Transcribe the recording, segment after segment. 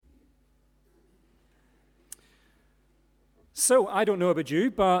So, I don't know about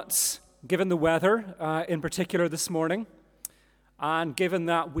you, but given the weather in particular this morning, and given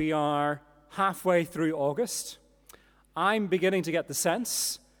that we are halfway through August, I'm beginning to get the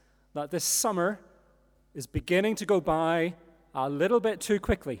sense that this summer is beginning to go by a little bit too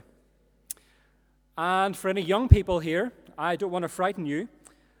quickly. And for any young people here, I don't want to frighten you,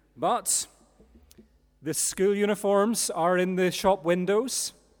 but the school uniforms are in the shop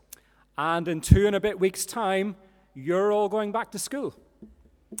windows, and in 2 and a bit weeks' time, you're all going back to school.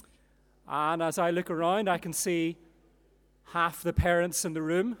 And as I look around, I can see half the parents in the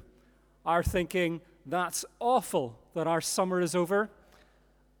room are thinking, that's awful that our summer is over.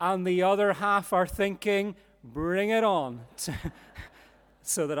 And the other half are thinking, bring it on,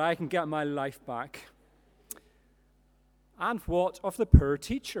 so that I can get my life back. And what of the poor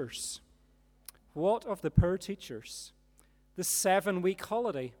teachers? What of the poor teachers? The 7-week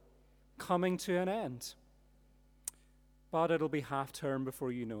holiday coming to an end. But it'll be half-term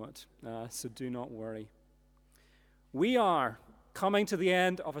before you know it, so do not worry. We are coming to the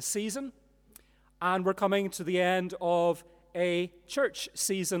end of a season, and we're coming to the end of a church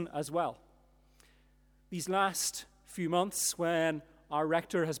season as well. These last few months, when our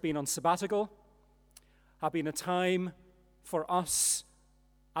rector has been on sabbatical, have been a time for us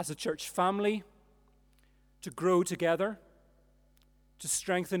as a church family to grow together, to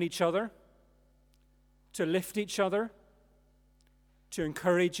strengthen each other, to lift each other, to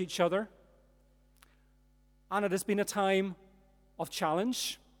encourage each other. And it has been a time of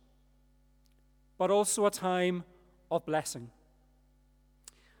challenge, but also a time of blessing.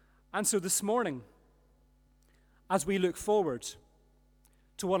 And so this morning, as we look forward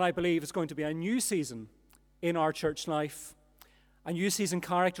to what I believe is going to be a new season in our church life, a new season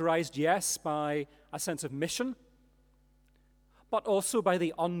characterized, yes, by a sense of mission, but also by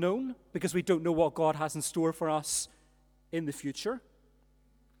the unknown, because we don't know what God has in store for us in the future.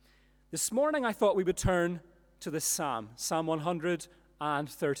 This morning, I thought we would turn to this psalm, Psalm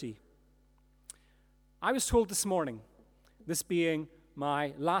 130. I was told this morning, this being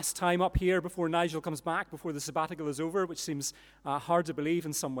my last time up here before Nigel comes back, before the sabbatical is over, which seems hard to believe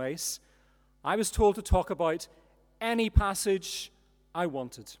in some ways, I was told to talk about any passage I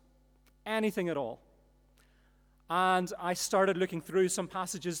wanted, anything at all. And I started looking through some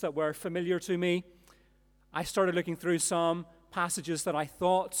passages that were familiar to me. I started looking through some passages that I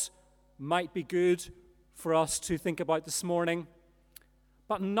thought might be good for us to think about this morning,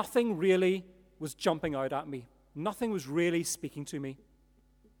 but nothing really was jumping out at me. Nothing was really speaking to me.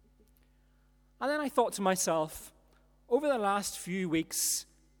 And then I thought to myself, over the last few weeks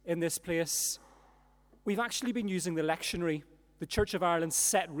in this place, we've actually been using the lectionary, the Church of Ireland's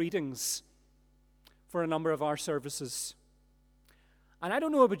set readings, for a number of our services. And I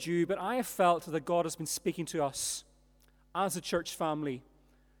don't know about you, but I have felt that God has been speaking to us as a church family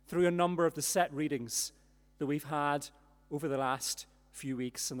through a number of the set readings that we've had over the last few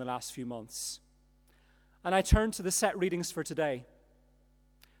weeks and the last few months. And I turned to the set readings for today.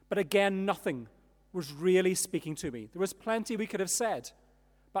 But again, nothing was really speaking to me. There was plenty we could have said,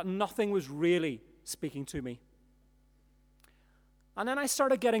 but nothing was really speaking to me. And then I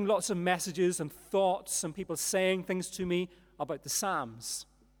started getting lots of messages and thoughts and people saying things to me about the Psalms.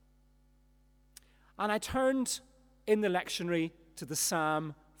 And I turned in the lectionary to the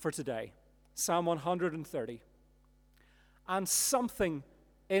Psalm for today, Psalm 130. And something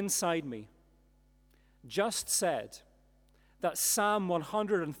inside me just said that Psalm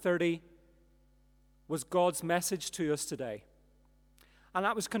 130 was God's message to us today. And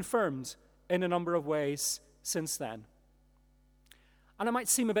that was confirmed in a number of ways since then. And it might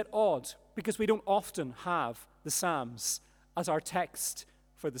seem a bit odd because we don't often have the Psalms as our text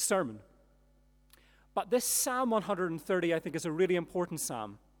for the sermon. But this Psalm 130, I think, is a really important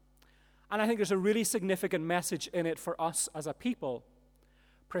psalm. And I think there's a really significant message in it for us as a people,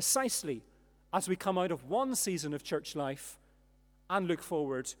 precisely as we come out of one season of church life and look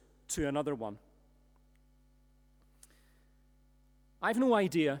forward to another one. I've no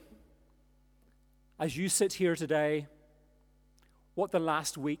idea, as you sit here today, what the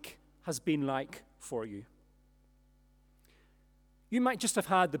last week has been like for you. You might just have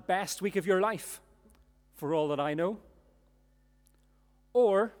had the best week of your life, for all that I know.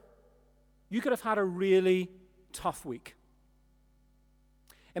 Or you could have had a really tough week.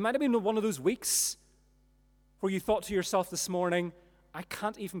 It might have been one of those weeks where you thought to yourself this morning, I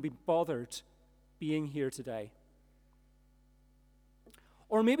can't even be bothered being here today.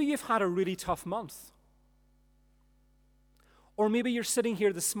 Or maybe you've had a really tough month. Or maybe you're sitting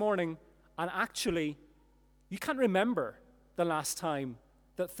here this morning and actually you can't remember the last time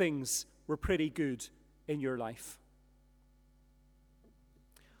that things were pretty good in your life.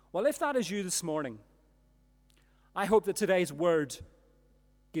 Well, if that is you this morning, I hope that today's word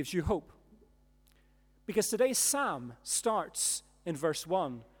gives you hope. Because today's psalm starts in verse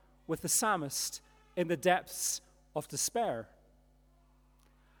 1 with the psalmist in the depths of despair.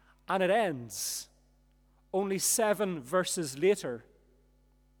 And it ends only 7 verses later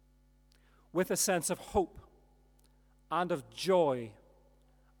with a sense of hope and of joy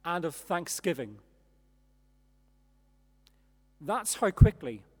and of thanksgiving. That's how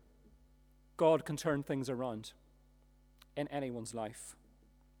quickly God can turn things around in anyone's life.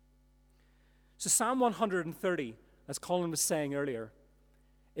 So Psalm 130, as Colin was saying earlier,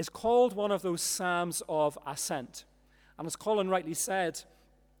 is called one of those psalms of ascent. And as Colin rightly said,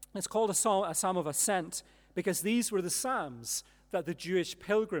 it's called a psalm of ascent because these were the psalms that the Jewish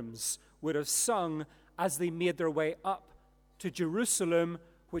pilgrims would have sung as they made their way up to Jerusalem,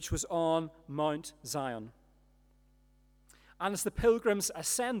 which was on Mount Zion. And as the pilgrims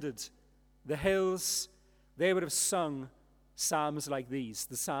ascended the hills, they would have sung psalms like these,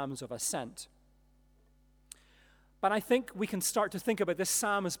 the psalms of ascent. But I think we can start to think about this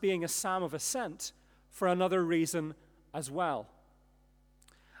psalm as being a psalm of ascent for another reason as well.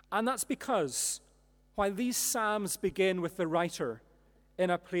 And that's because while these psalms begin with the writer in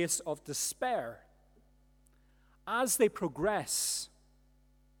a place of despair, as they progress,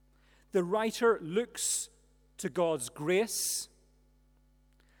 the writer looks to God's grace,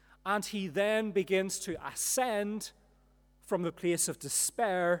 and he then begins to ascend from the place of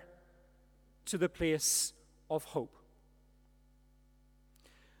despair to the place of hope.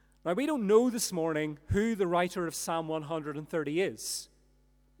 Now, we don't know this morning who the writer of Psalm 130 is,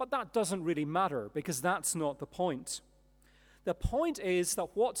 but that doesn't really matter because that's not the point. The point is that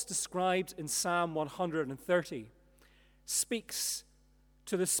what's described in Psalm 130 speaks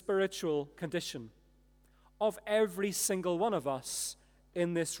to the spiritual condition of every single one of us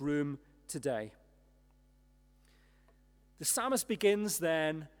in this room today. The psalmist begins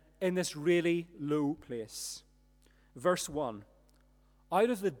then in this really low place. Verse 1, out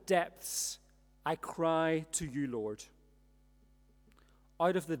of the depths I cry to you, Lord.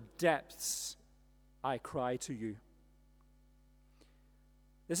 Out of the depths I cry to you.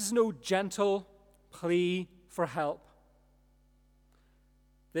 This is no gentle plea for help.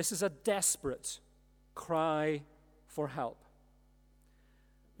 This is a desperate cry for help.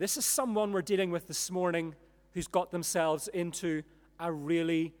 This is someone we're dealing with this morning who's got themselves into a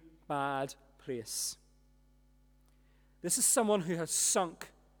really bad place. This is someone who has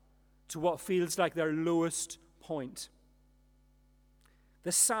sunk to what feels like their lowest point.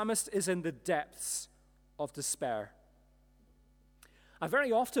 The psalmist is in the depths of despair. And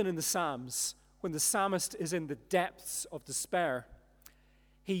very often in the Psalms, when the psalmist is in the depths of despair,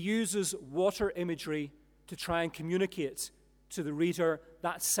 he uses water imagery to try and communicate to the reader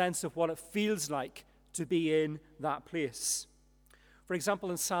that sense of what it feels like to be in that place. For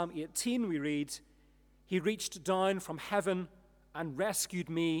example, in Psalm 18 we read, "He reached down from heaven and rescued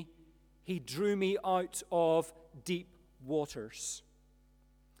me. He drew me out of deep waters."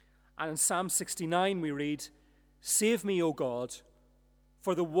 And in Psalm 69 we read, "Save me, O God,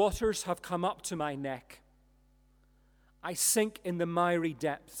 for the waters have come up to my neck. I sink in the miry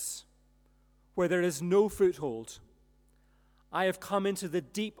depths, where there is no foothold. I have come into the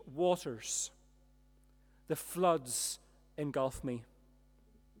deep waters. The floods engulf me."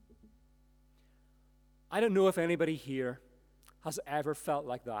 I don't know if anybody here has ever felt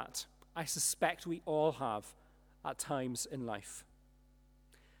like that. I suspect we all have at times in life.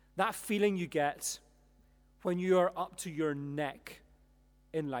 That feeling you get when you are up to your neck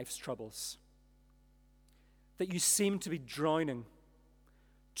in life's troubles. That you seem to be drowning.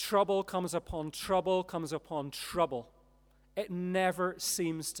 Trouble comes upon trouble comes upon trouble. It never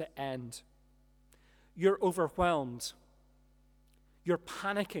seems to end. You're overwhelmed. You're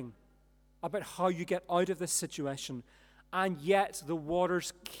panicking about how you get out of this situation, and yet the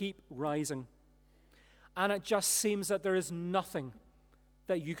waters keep rising. And it just seems that there is nothing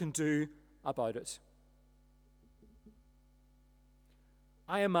that you can do about it.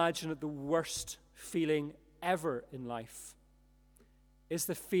 I imagine that the worst feeling ever in life is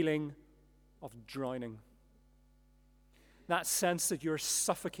the feeling of drowning. That sense that you're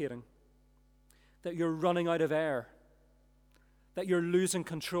suffocating, that you're running out of air, that you're losing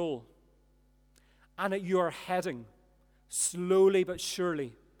control, and that you are heading slowly but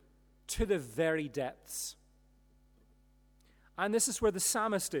surely to the very depths. And this is where the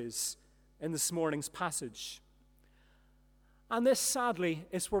psalmist is in this morning's passage. And this, sadly,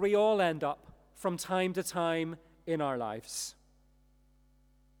 is where we all end up from time to time in our lives.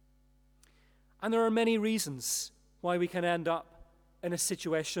 And there are many reasons why we can end up in a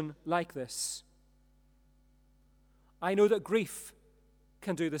situation like this. I know that grief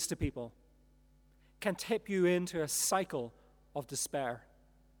can do this to people, can tip you into a cycle of despair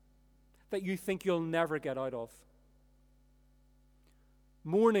that you think you'll never get out of.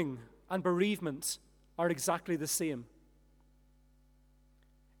 Mourning and bereavement are exactly the same.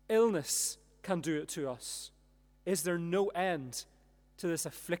 Illness can do it to us. Is there no end to this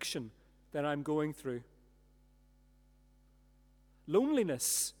affliction that I'm going through?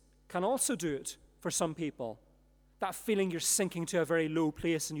 Loneliness can also do it for some people. That feeling you're sinking to a very low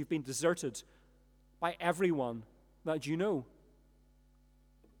place and you've been deserted by everyone that you know.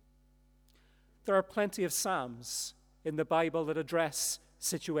 There are plenty of psalms in the Bible that address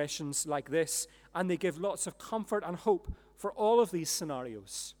situations like this, and they give lots of comfort and hope for all of these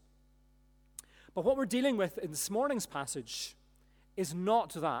scenarios. But what we're dealing with in this morning's passage is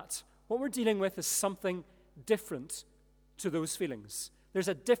not that. What we're dealing with is something different to those feelings. There's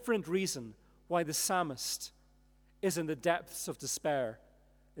a different reason why the psalmist is in the depths of despair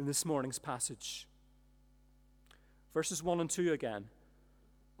in this morning's passage. Verses 1 and 2 again.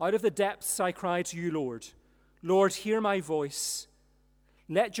 Out of the depths I cry to you, Lord. Lord, hear my voice.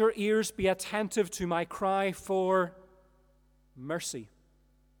 Let your ears be attentive to my cry for mercy.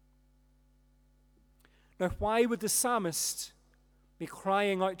 Now, why would the psalmist be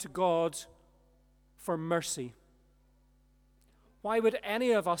crying out to God for mercy? Why would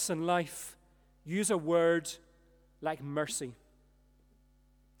any of us in life use a word like mercy?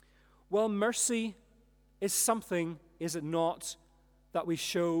 Well, mercy is something, is it not, that we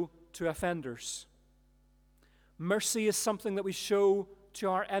show to offenders. Mercy is something that we show to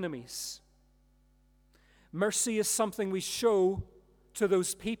our enemies. Mercy is something we show to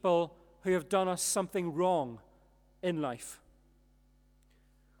those people who have done us something wrong in life.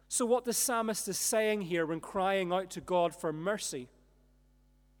 So what the psalmist is saying here when crying out to God for mercy,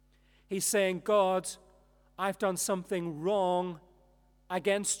 he's saying, God, I've done something wrong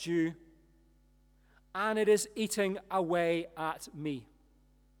against you, and it is eating away at me.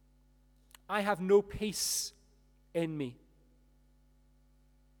 I have no peace in me.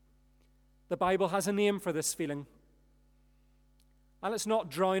 The Bible has a name for this feeling, and it's not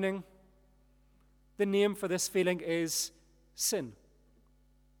drowning. The name for this feeling is sin.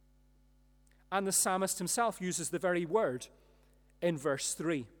 And the psalmist himself uses the very word in verse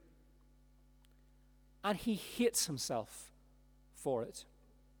 3. And he hates himself for it.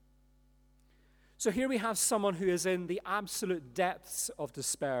 So here we have someone who is in the absolute depths of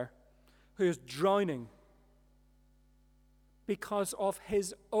despair, who is drowning because of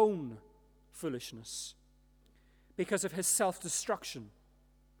his own foolishness, because of his self-destruction,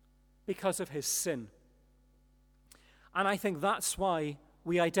 because of his sin. And I think that's why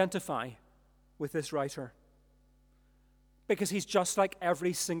we identify with this writer, because he's just like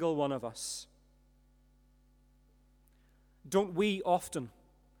every single one of us. Don't we often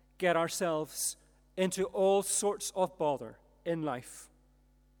get ourselves into all sorts of bother in life?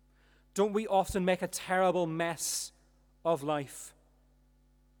 Don't we often make a terrible mess of life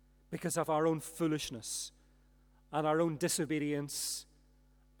because of our own foolishness and our own disobedience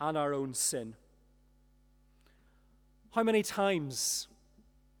and our own sin? How many times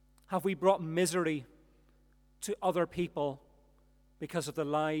have we brought misery to other people because of the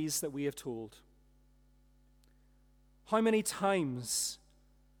lies that we have told? How many times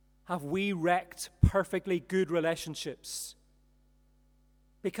have we wrecked perfectly good relationships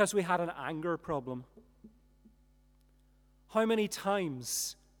because we had an anger problem? How many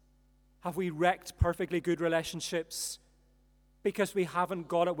times have we wrecked perfectly good relationships because we haven't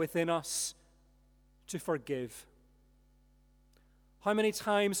got it within us to forgive? How many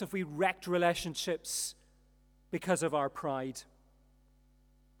times have we wrecked relationships because of our pride?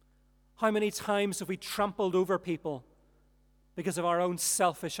 How many times have we trampled over people because of our own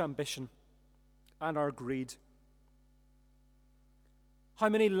selfish ambition and our greed? How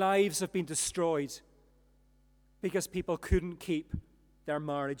many lives have been destroyed because people couldn't keep their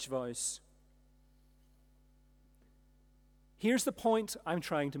marriage vows? Here's the point I'm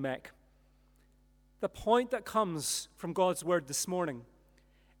trying to make. The point that comes from God's word this morning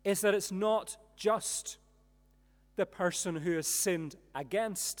is that it's not just the person who has sinned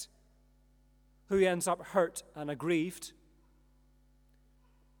against who ends up hurt and aggrieved.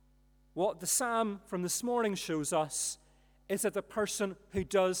 What the psalm from this morning shows us is that the person who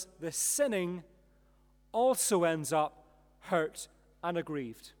does the sinning also ends up hurt and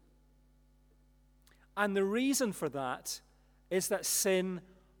aggrieved. And the reason for that is that sin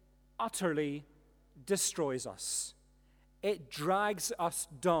utterly destroys us. It drags us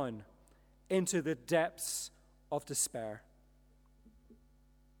down into the depths of despair.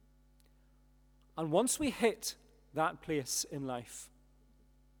 And once we hit that place in life,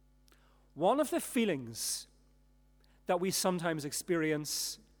 one of the feelings that we sometimes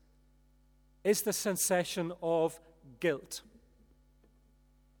experience is the sensation of guilt.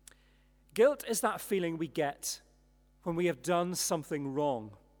 Guilt is that feeling we get when we have done something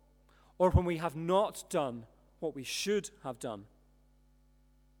wrong, or when we have not done what we should have done.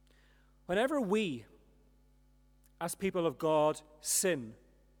 Whenever we, as people of God, sin,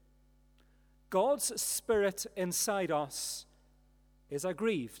 God's Spirit inside us is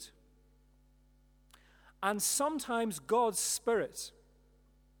aggrieved. And sometimes God's Spirit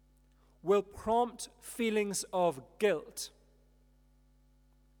will prompt feelings of guilt,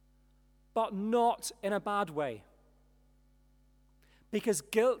 but not in a bad way. Because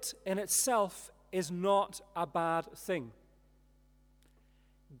guilt in itself is not a bad thing.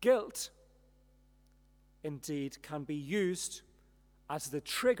 Guilt, indeed, can be used as the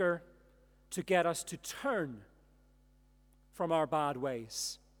trigger to get us to turn from our bad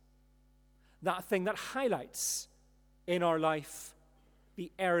ways. That thing that highlights in our life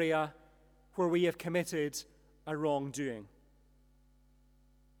the area where we have committed a wrongdoing.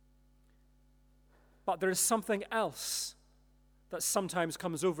 But there is something else that sometimes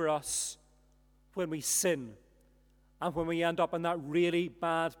comes over us when we sin and when we end up in that really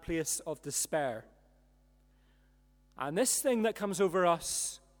bad place of despair. And this thing that comes over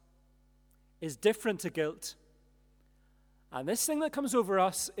us is different to guilt. And this thing that comes over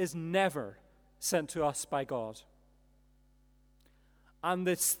us is never sent to us by God. And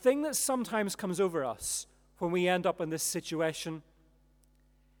this thing that sometimes comes over us when we end up in this situation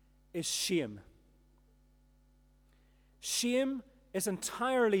is shame. Shame is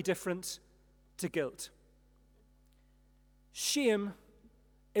entirely different to guilt. Shame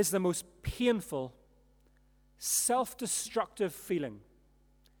is the most painful, self-destructive feeling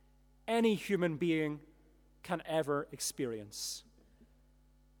any human being can ever experience.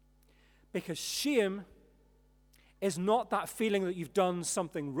 Because shame is not that feeling that you've done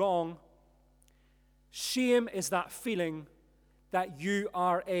something wrong. Shame is that feeling that you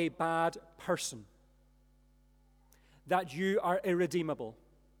are a bad person, that you are irredeemable,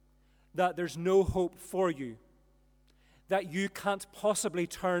 that there's no hope for you, that you can't possibly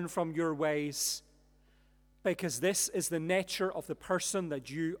turn from your ways, because this is the nature of the person that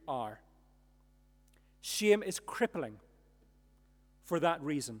you are. Shame is crippling for that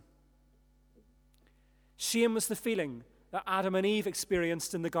reason. Shame was the feeling that Adam and Eve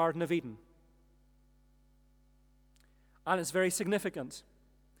experienced in the Garden of Eden. And it's very significant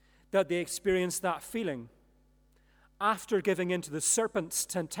that they experienced that feeling after giving in to the serpent's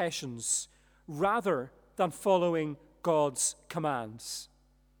temptations rather than following God's commands.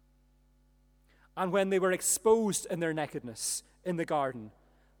 And when they were exposed in their nakedness in the garden,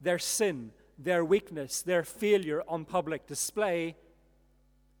 their sin, their weakness, their failure on public display,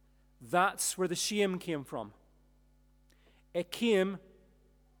 that's where the shame came from. It came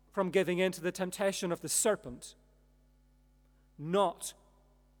from giving in to the temptation of the serpent, not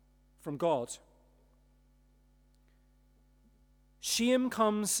from God. Shame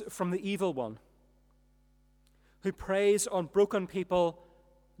comes from the evil one, who preys on broken people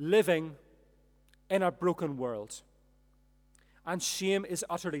living in a broken world. And shame is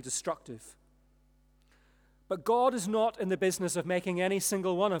utterly destructive. But God is not in the business of making any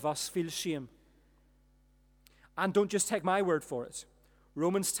single one of us feel shame. And don't just take my word for it.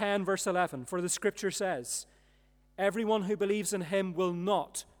 Romans 10 verse 11, for the scripture says, everyone who believes in him will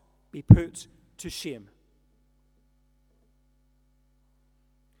not be put to shame.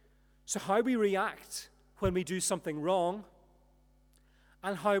 So how we react when we do something wrong,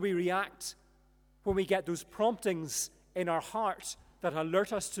 and how we react when we get those promptings in our heart that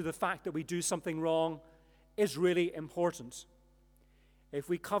alert us to the fact that we do something wrong, is really important. If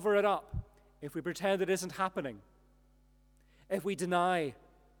we cover it up, if we pretend it isn't happening, if we deny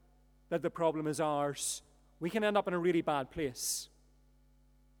that the problem is ours, we can end up in a really bad place.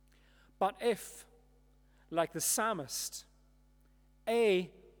 But if, like the psalmist, A,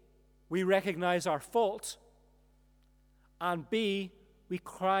 we recognize our fault, and B, we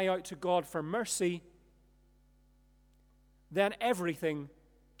cry out to God for mercy, then everything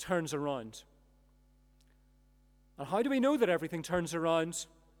turns around. And how do we know that everything turns around?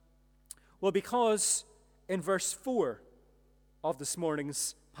 Well, because in verse 4 of this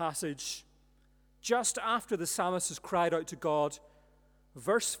morning's passage, just after the psalmist has cried out to God,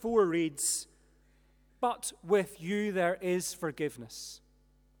 verse 4 reads, "But with you there is forgiveness."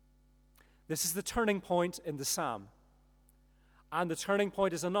 This is the turning point in the psalm. And the turning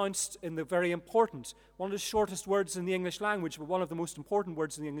point is announced in the very important, one of the shortest words in the English language, but one of the most important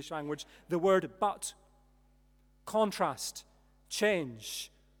words in the English language, the word but. Contrast,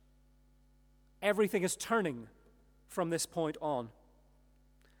 change. Everything is turning from this point on.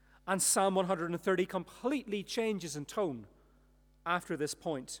 And Psalm 130 completely changes in tone after this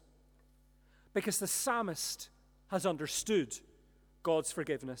point, because the psalmist has understood God's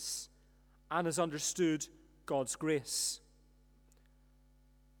forgiveness and has understood God's grace.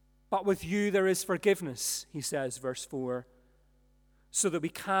 But with you there is forgiveness, he says, verse 4, so that we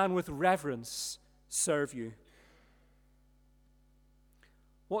can with reverence serve you.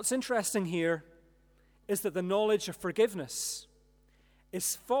 What's interesting here is that the knowledge of forgiveness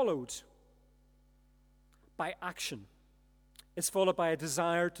is followed by action. It's followed by a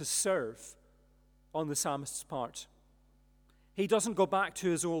desire to serve on the psalmist's part. He doesn't go back to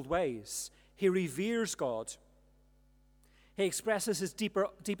his old ways. He reveres God. He expresses his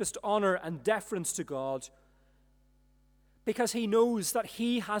deepest honor and deference to God because he knows that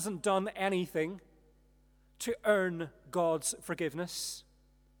he hasn't done anything to earn God's forgiveness.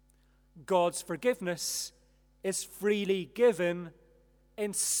 God's forgiveness is freely given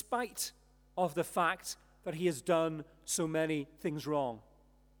in spite of the fact that he has done so many things wrong.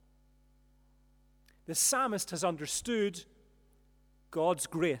 The psalmist has understood God's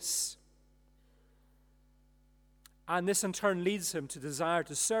grace. And this in turn leads him to desire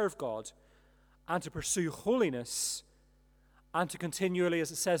to serve God and to pursue holiness and to continually,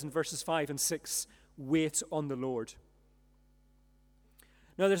 as it says in verses 5 and 6, wait on the Lord.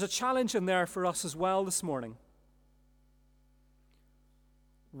 Now there's a challenge in there for us as well this morning.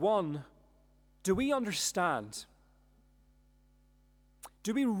 One, do we understand?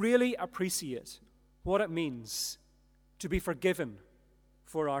 Do we really appreciate what it means to be forgiven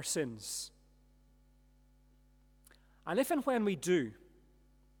for our sins? And if and when we do,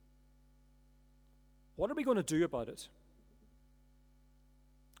 what are we going to do about it?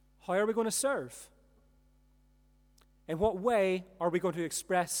 How are we going to serve? In what way are we going to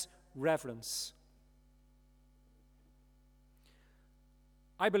express reverence?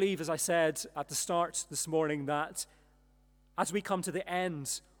 I believe, as I said at the start this morning, that as we come to the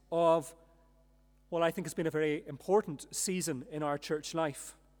end of what I think has been a very important season in our church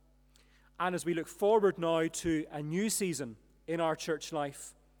life, and as we look forward now to a new season in our church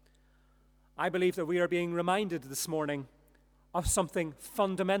life, I believe that we are being reminded this morning of something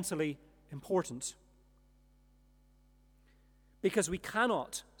fundamentally important. Because we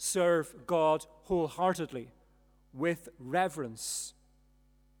cannot serve God wholeheartedly with reverence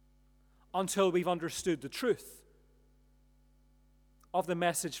until we've understood the truth of the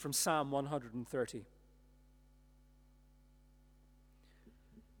message from Psalm 130.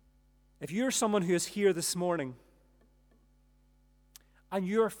 If you're someone who is here this morning and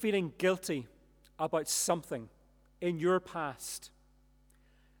you're feeling guilty about something in your past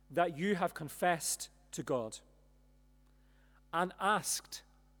that you have confessed to God and asked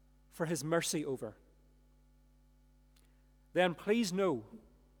for his mercy over, then please know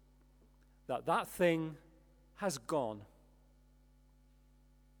that that thing has gone.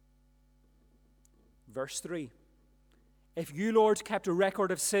 Verse 3. If you, Lord, kept a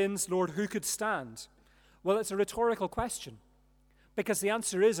record of sins, Lord, who could stand? Well, it's a rhetorical question, because the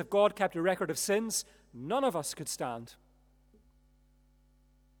answer is, if God kept a record of sins, none of us could stand.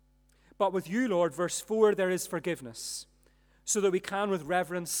 But with you, Lord, verse 4, there is forgiveness, so that we can with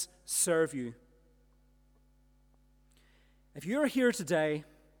reverence serve you. If you're here today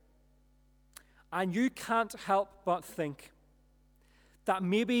and you can't help but think that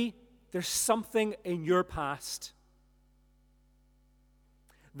maybe there's something in your past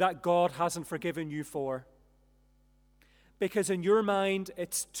that God hasn't forgiven you for, because in your mind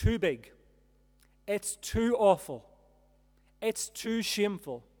it's too big, it's too awful, it's too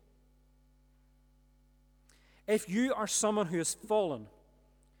shameful. If you are someone who has fallen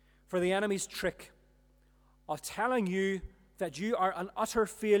for the enemy's trick of telling you that you are an utter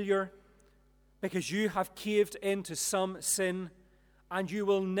failure because you have caved into some sin and you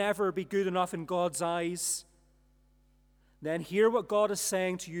will never be good enough in God's eyes, then hear what God is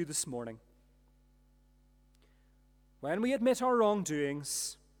saying to you this morning. When we admit our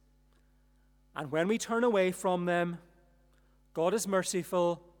wrongdoings and when we turn away from them, God is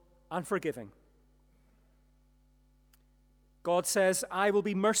merciful and forgiving. God says, I will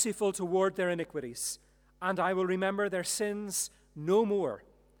be merciful toward their iniquities, and I will remember their sins no more.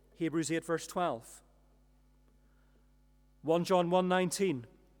 Hebrews 8, verse 12. 1 John 1:19,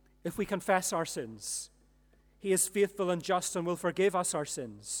 if we confess our sins, he is faithful and just and will forgive us our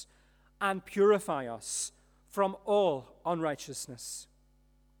sins and purify us from all unrighteousness.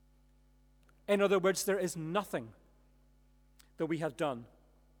 In other words, there is nothing that we have done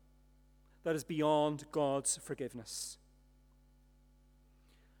that is beyond God's forgiveness.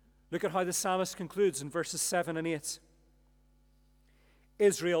 Look at how the psalmist concludes in verses 7 and 8.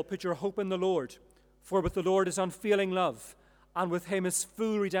 Israel, put your hope in the Lord, for with the Lord is unfailing love, and with him is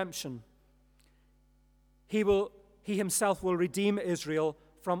full redemption. He himself will redeem Israel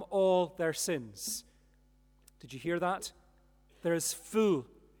from all their sins. Did you hear that? There is full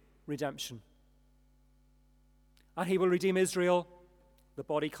redemption. And he will redeem Israel, the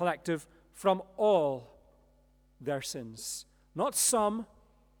body collective, from all their sins. Not some,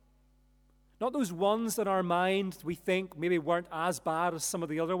 not those ones that our mind we think maybe weren't as bad as some of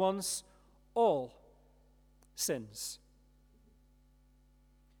the other ones. All sins.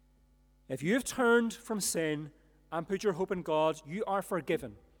 If you have turned from sin and put your hope in God, you are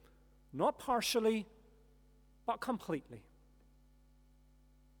forgiven. Not partially, but completely.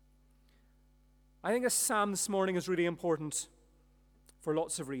 I think this psalm this morning is really important for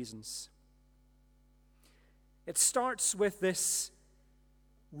lots of reasons. It starts with this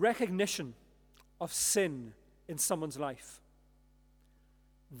recognition of sin in someone's life.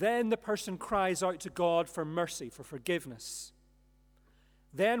 Then the person cries out to God for mercy, for forgiveness.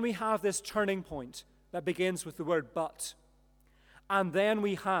 Then we have this turning point that begins with the word but. And then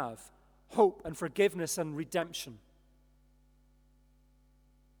we have hope and forgiveness and redemption.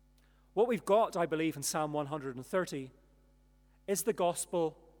 What we've got, I believe, in Psalm 130 is the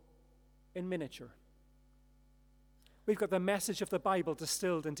gospel in miniature. We've got the message of the Bible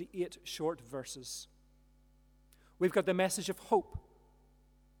distilled into 8 short verses. We've got the message of hope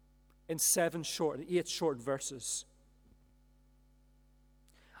in 8 short verses.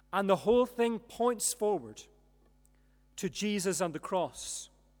 And the whole thing points forward to Jesus and the cross,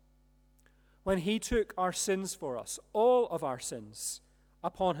 when he took our sins for us, all of our sins,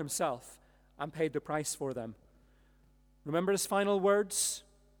 upon himself and paid the price for them. Remember his final words?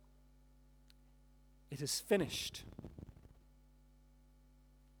 It is finished.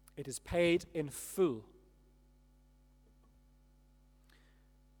 It is paid in full.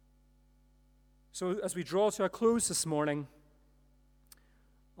 So as we draw to a close this morning,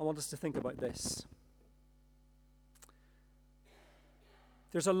 I want us to think about this.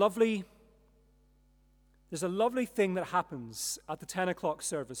 There's a lovely thing that happens at the 10 o'clock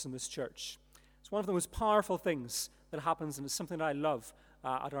service in this church. It's one of the most powerful things that happens, and it's something that I love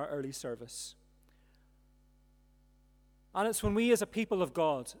at our early service. And it's when we as a people of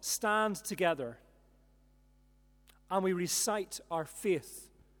God stand together and we recite our faith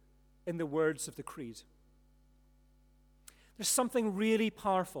in the words of the creed. There's something really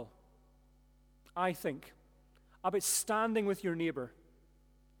powerful, I think, about standing with your neighbor,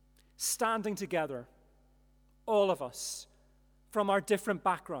 standing together, all of us, from our different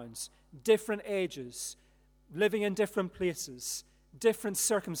backgrounds, different ages, living in different places, different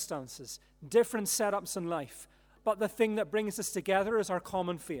circumstances, different setups in life. But the thing that brings us together is our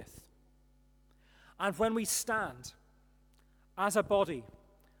common faith. And when we stand as a body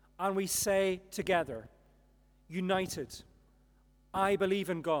and we say together, united, I believe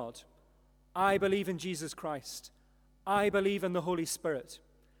in God, I believe in Jesus Christ, I believe in the Holy Spirit,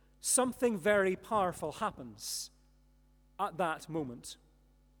 something very powerful happens at that moment.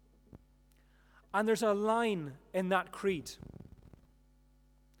 And there's a line in that creed,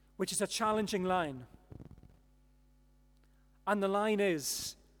 which is a challenging line. And the line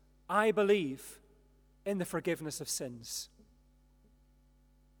is, I believe in the forgiveness of sins.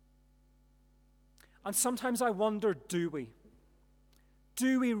 And sometimes I wonder, do we?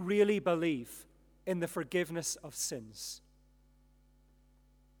 Do we really believe in the forgiveness of sins?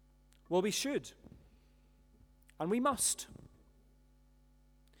 Well, we should. And we must.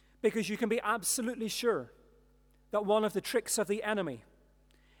 Because you can be absolutely sure that one of the tricks of the enemy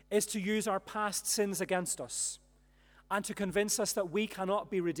is to use our past sins against us and to convince us that we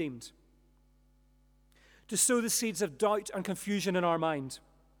cannot be redeemed. To sow the seeds of doubt and confusion in our mind.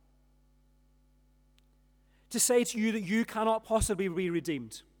 To say to you that you cannot possibly be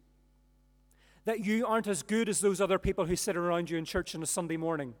redeemed. That you aren't as good as those other people who sit around you in church on a Sunday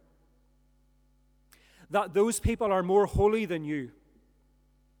morning. That those people are more holy than you.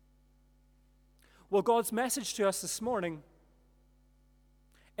 Well, God's message to us this morning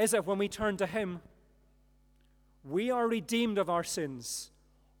is that when we turn to him, we are redeemed of our sins,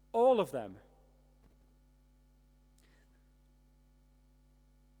 all of them.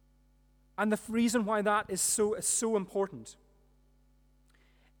 And the reason why that is so important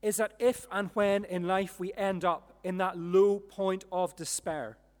is that if and when in life we end up in that low point of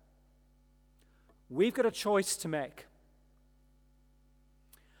despair, We've got a choice to make.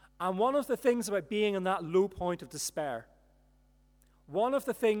 And one of the things about being in that low point of despair, one of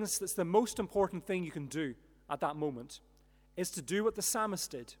the things that's the most important thing you can do at that moment is to do what the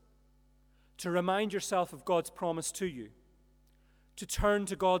psalmist did, to remind yourself of God's promise to you, to turn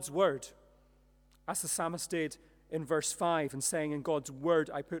to God's word, as the psalmist did in verse 5 and saying, in God's word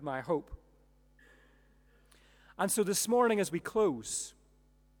I put my hope. And so this morning as we close,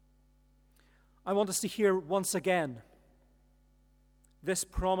 I want us to hear once again this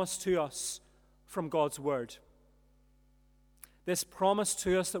promise to us from God's word. This promise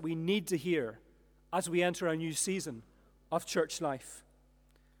to us that we need to hear as we enter a new season of church life.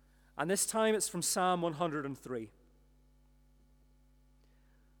 And this time it's from Psalm 103.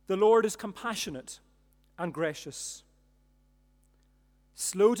 The Lord is compassionate and gracious,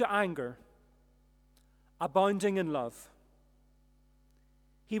 slow to anger, abounding in love.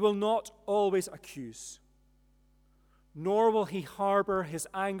 He will not always accuse, nor will he harbor his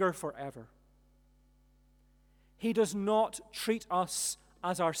anger forever. He does not treat us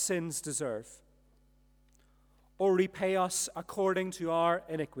as our sins deserve, or repay us according to our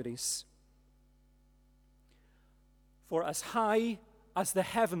iniquities. For as high as the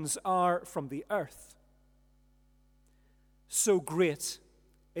heavens are from the earth, so great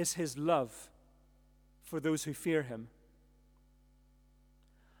is his love for those who fear him.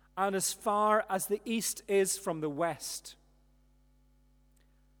 And as far as the east is from the west,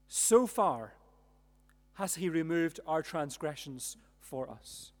 so far has he removed our transgressions for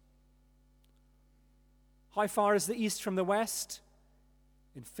us. How far is the east from the west?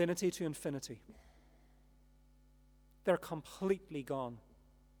 Infinity to infinity. They're completely gone.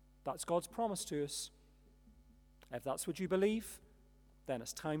 That's God's promise to us. If that's what you believe, then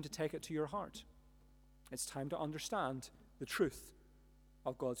it's time to take it to your heart. It's time to understand the truth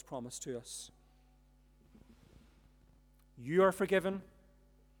of God's promise to us. You are forgiven.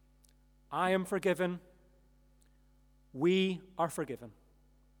 I am forgiven. We are forgiven.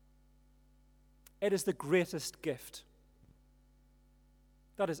 It is the greatest gift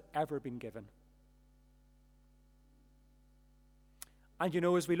that has ever been given. And you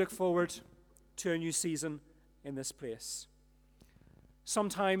know, as we look forward to a new season in this place,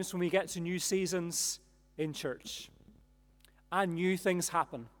 sometimes when we get to new seasons in church and new things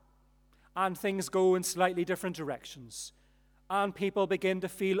happen and things go in slightly different directions and people begin to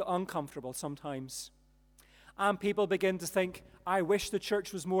feel uncomfortable sometimes and people begin to think, I wish the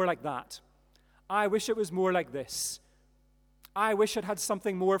church was more like that. I wish it was more like this. I wish it had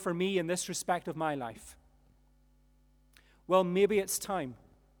something more for me in this respect of my life. Well, maybe it's time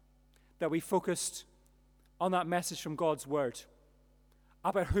that we focused on that message from God's word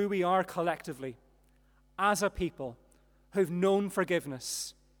about who we are collectively as a people who've known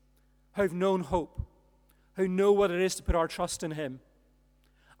forgiveness, who've known hope, who know what it is to put our trust in him,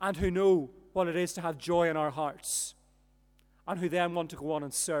 and who know what it is to have joy in our hearts, and who then want to go on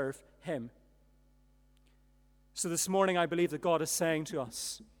and serve him. So this morning I believe that God is saying to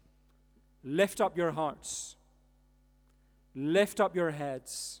us, lift up your hearts, lift up your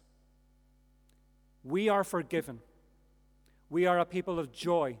heads. We are forgiven. We are a people of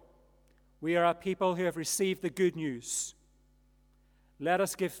joy. We are a people who have received the good news. Let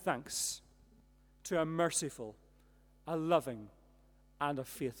us give thanks to a merciful, a loving, and a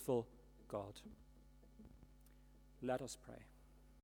faithful God. Let us pray.